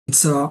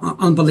It's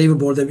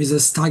unbelievable. There is a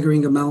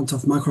staggering amount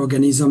of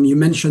microorganisms. You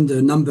mentioned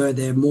the number.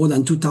 There are more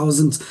than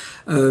 2,000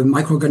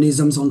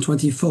 microorganisms on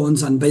 20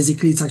 phones, and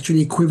basically it's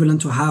actually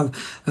equivalent to have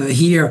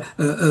here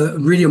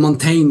really a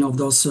mountain of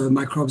those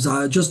microbes.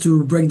 Just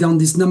to break down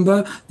this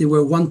number, there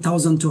were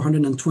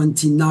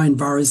 1,229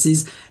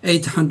 viruses,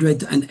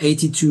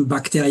 882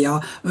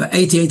 bacteria,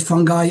 88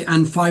 fungi,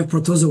 and 5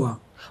 protozoa.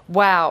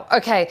 Wow.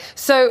 Okay.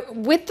 So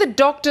with the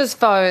doctor's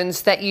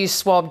phones that you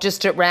swabbed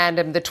just at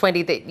random, the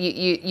 20 that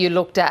you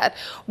looked at,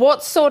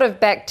 what sort of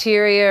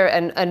bacteria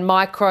and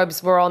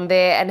microbes were on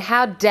there, and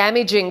how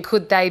damaging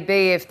could they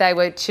be if they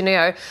were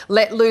to,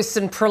 let loose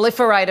and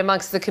proliferate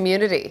amongst the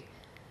community?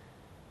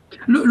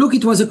 Look,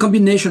 it was a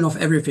combination of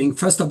everything.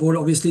 First of all,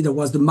 obviously, there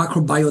was the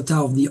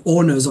microbiota of the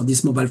owners of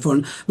this mobile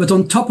phone. But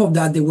on top of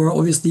that, there were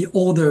obviously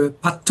other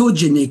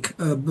pathogenic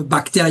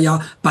bacteria,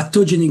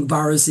 pathogenic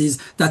viruses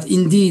that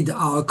indeed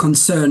are a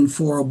concern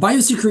for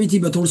biosecurity,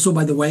 but also,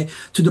 by the way,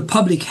 to the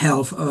public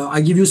health.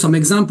 I give you some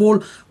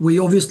example. We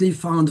obviously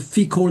found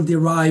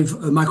fecal-derived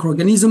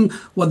microorganism.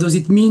 What does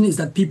it mean is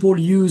that people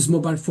use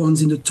mobile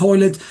phones in the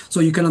toilet.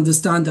 So you can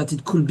understand that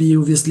it could be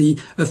obviously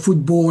a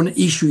foodborne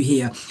issue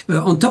here.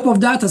 On top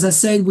of that, as I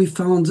said, we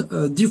found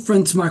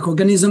different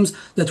microorganisms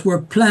that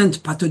were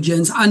plant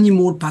pathogens,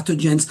 animal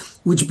pathogens,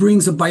 which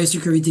brings a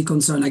biosecurity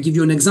concern. I give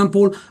you an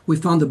example. We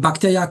found a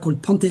bacteria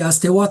called Panthea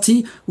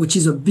stewarti, which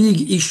is a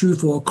big issue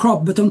for a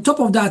crop. But on top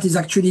of that is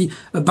actually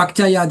a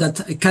bacteria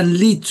that can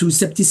lead to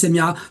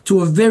septicemia,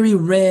 to a very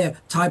rare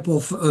type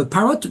of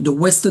parrot, the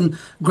western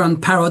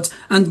ground parrot.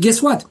 And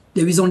guess what?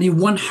 There is only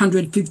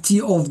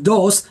 150 of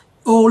those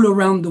all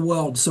around the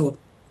world. So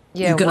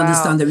you can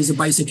understand there is a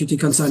biosecurity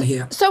concern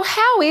here. So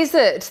how is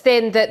it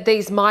then that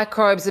these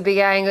microbes are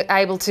being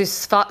able to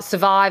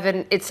survive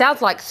and it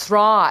sounds like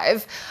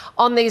thrive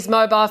on these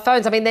mobile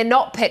phones? I mean, they're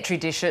not petri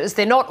dishes,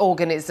 they're not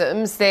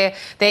organisms, they're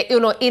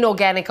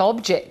inorganic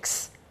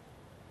objects.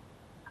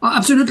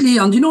 Absolutely.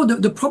 And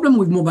the problem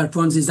with mobile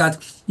phones is that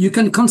you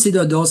can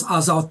consider those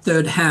as our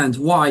third hand.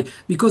 Why?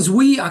 Because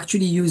we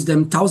actually use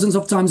them thousands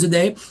of times a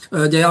day.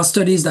 There are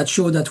studies that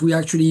show that we're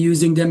actually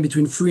using them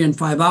between 3 and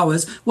 5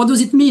 hours. What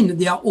does it mean?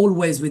 They are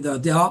always with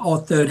us. They are our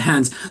third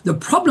hands. The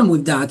problem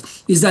with that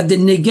is that they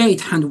negate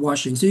hand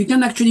washing. So you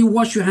can actually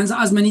wash your hands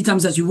as many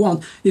times as you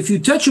want. If you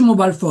touch a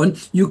mobile phone,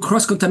 you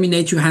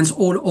cross-contaminate your hands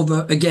all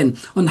over again.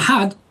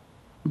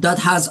 That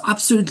has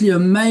absolutely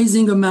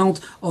amazing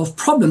amount of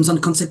problems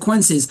and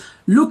consequences.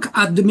 Look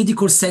at the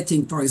medical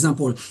setting, for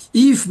example.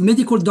 If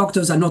medical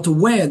doctors are not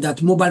aware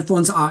that mobile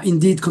phones are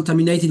indeed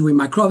contaminated with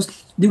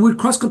microbes, they will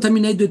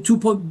cross-contaminate the two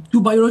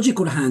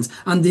biological hands,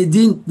 and they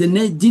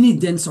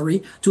need then,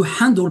 to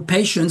handle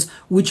patients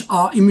which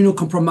are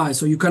immunocompromised.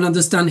 So you can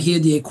understand here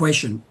the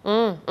equation.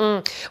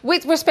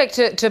 With respect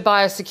to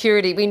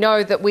biosecurity, we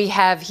know that we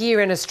have here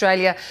in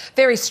Australia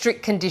very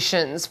strict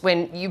conditions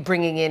when you're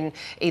bringing in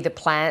either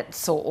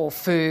plants or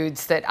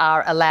foods that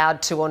are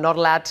allowed to or not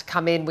allowed to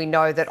come in. We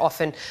know that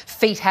often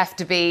feet have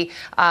to be,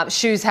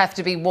 shoes have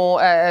to be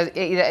more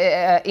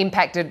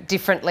impacted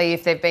differently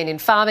if they've been in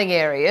farming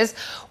areas.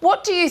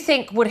 What do you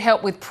think would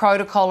help with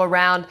protocol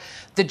around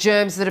the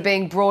germs that are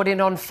being brought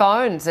in on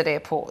phones at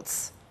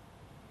airports?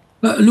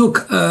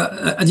 Look,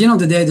 at the end of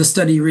the day, the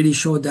study really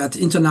showed that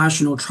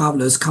international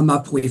travelers come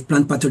up with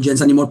plant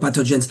pathogens, animal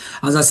pathogens,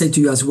 as I said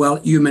to you as well,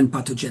 human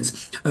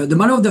pathogens. The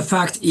matter of the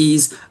fact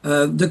is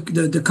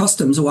the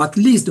customs, or at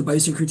least the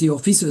biosecurity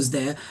officers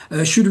there,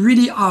 should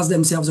really ask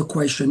themselves a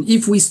question.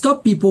 If we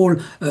stop people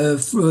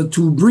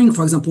to bring,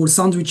 for example,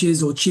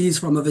 sandwiches or cheese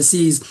from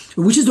overseas,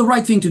 which is the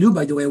right thing to do,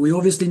 by the way, we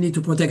obviously need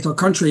to protect our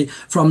country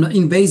from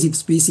invasive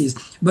species.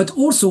 But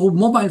also,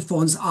 mobile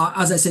phones are,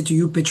 as I said to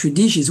you, petri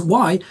dishes.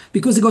 Why?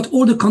 Because they got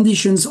all the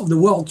conditions of the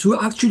world to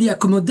actually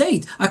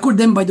accommodate. I call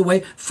them, by the way,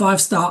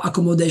 5-star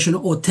accommodation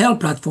hotel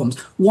platforms.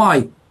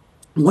 Why?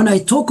 When I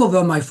talk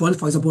over my phone,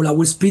 for example, I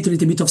will spit a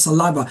little bit of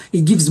saliva.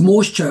 It gives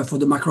moisture for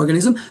the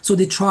microorganism, so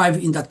they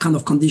thrive in that kind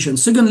of condition.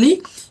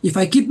 Secondly, if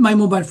I keep my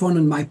mobile phone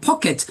in my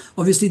pocket,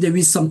 obviously there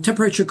is some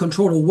temperature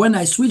control. When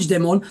I switch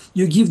them on,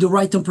 you give the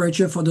right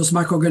temperature for those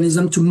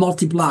microorganisms to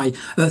multiply.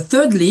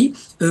 Thirdly,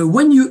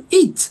 when you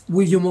eat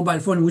with your mobile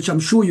phone, which I'm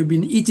sure you've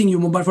been eating your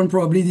mobile phone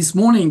probably this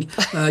morning,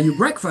 your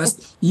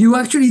breakfast, you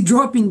actually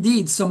drop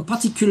indeed some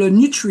particular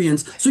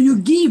nutrients. So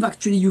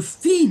you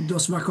feed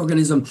those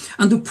microorganisms.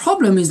 And the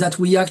problem is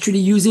that we are actually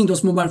using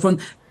those mobile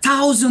phones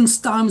thousands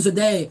times a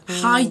day,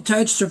 high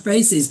touch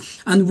surfaces,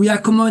 and we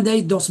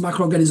accommodate those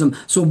microorganisms.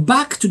 So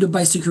back to the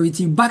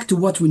biosecurity, back to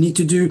what we need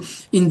to do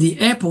in the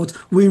airport,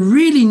 we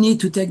really need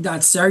to take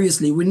that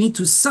seriously. We need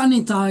to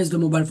sanitize the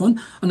mobile phone.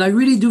 And I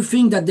really do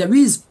think that there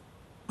is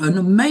an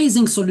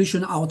amazing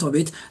solution out of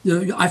it.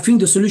 I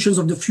think the solutions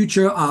of the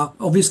future are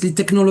obviously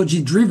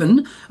technology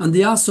driven, and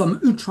there are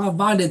some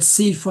ultraviolet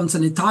C phone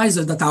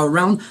sanitizers that are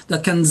around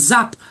that can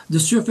zap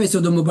the surface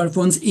of the mobile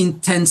phones in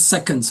 10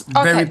 seconds.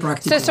 Okay. Very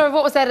practical. So sorry,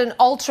 what was that? An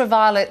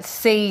ultraviolet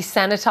C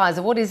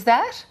sanitizer? What is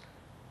that?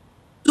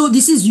 So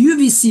this is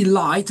UVC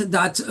light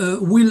that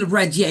will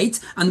radiate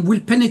and will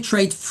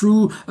penetrate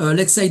through,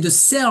 let's say, the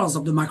cells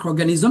of the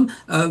microorganism,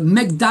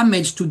 make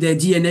damage to their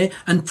DNA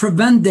and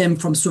prevent them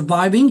from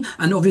surviving.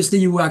 And obviously,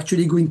 you are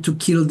actually going to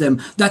kill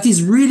them. That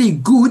is really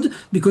good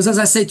because, as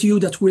I said to you,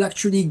 that will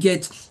actually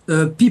get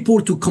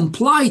people to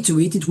comply to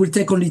it. It will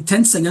take only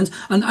 10 seconds.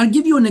 And I'll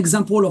give you an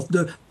example of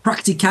the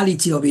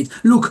practicality of it.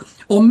 Look,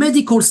 our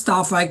medical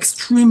staff are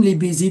extremely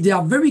busy. They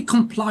are very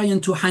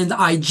compliant to hand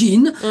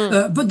hygiene,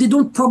 but they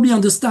don't probably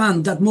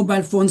understand that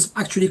mobile phones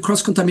actually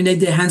cross-contaminate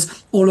their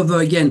hands all over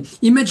again.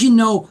 Imagine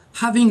now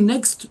having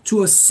next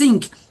to a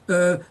sink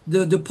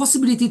the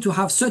possibility to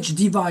have such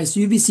device,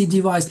 UVC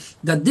device,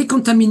 that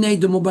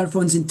decontaminate the mobile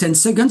phones in 10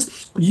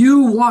 seconds.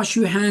 You wash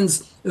your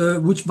hands,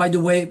 which by the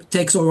way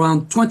takes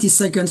around 20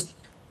 seconds.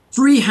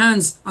 3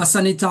 hands are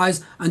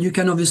sanitized, and you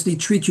can obviously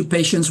treat your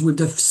patients with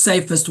the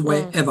safest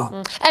way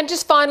ever. And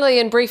just finally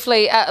and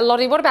briefly,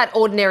 Lotti, what about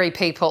ordinary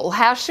people?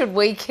 How should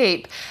we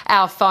keep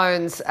our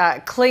phones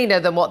cleaner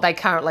than what they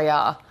currently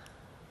are?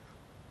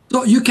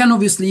 So you can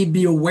obviously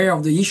be aware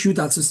of the issue.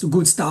 That's a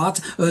good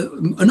start.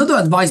 Another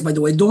advice, by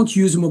the way, don't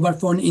use a mobile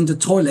phone in the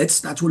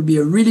toilets. That will be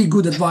a really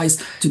good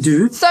advice to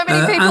do. So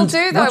many people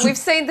do, though. We've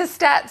seen the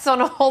stats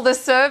on all the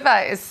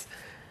surveys.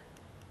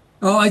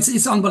 Oh,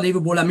 it's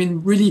unbelievable. I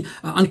mean, really,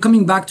 and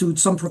coming back to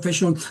some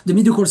professional, the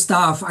medical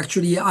staff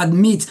actually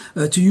admit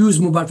to use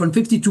mobile phone,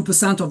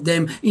 52% of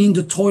them in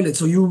the toilet.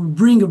 So you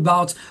bring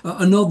about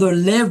another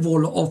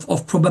level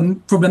of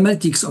problem.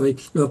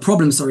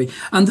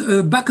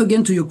 And back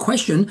again to your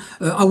question,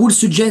 I would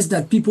suggest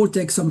that people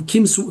take some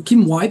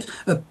Kim wipe,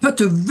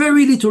 put a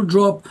very little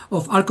drop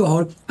of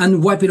alcohol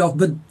and wipe it off.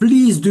 But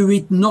please do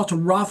it not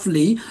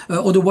roughly,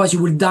 otherwise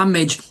you will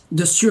damage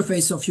the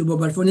surface of your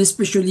mobile phone,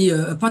 especially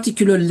a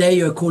particular layer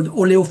called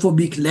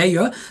oleophobic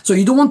layer. So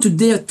you don't want to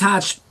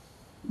detach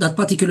that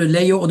particular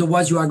layer,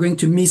 otherwise you are going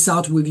to miss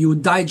out with your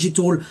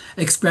digital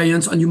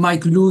experience and you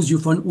might lose your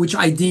phone, which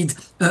I did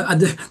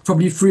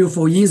probably 3 or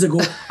 4 years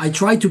ago. I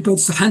tried to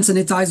put hand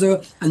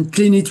sanitizer and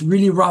clean it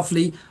really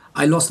roughly.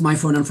 I lost my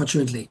phone,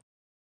 unfortunately.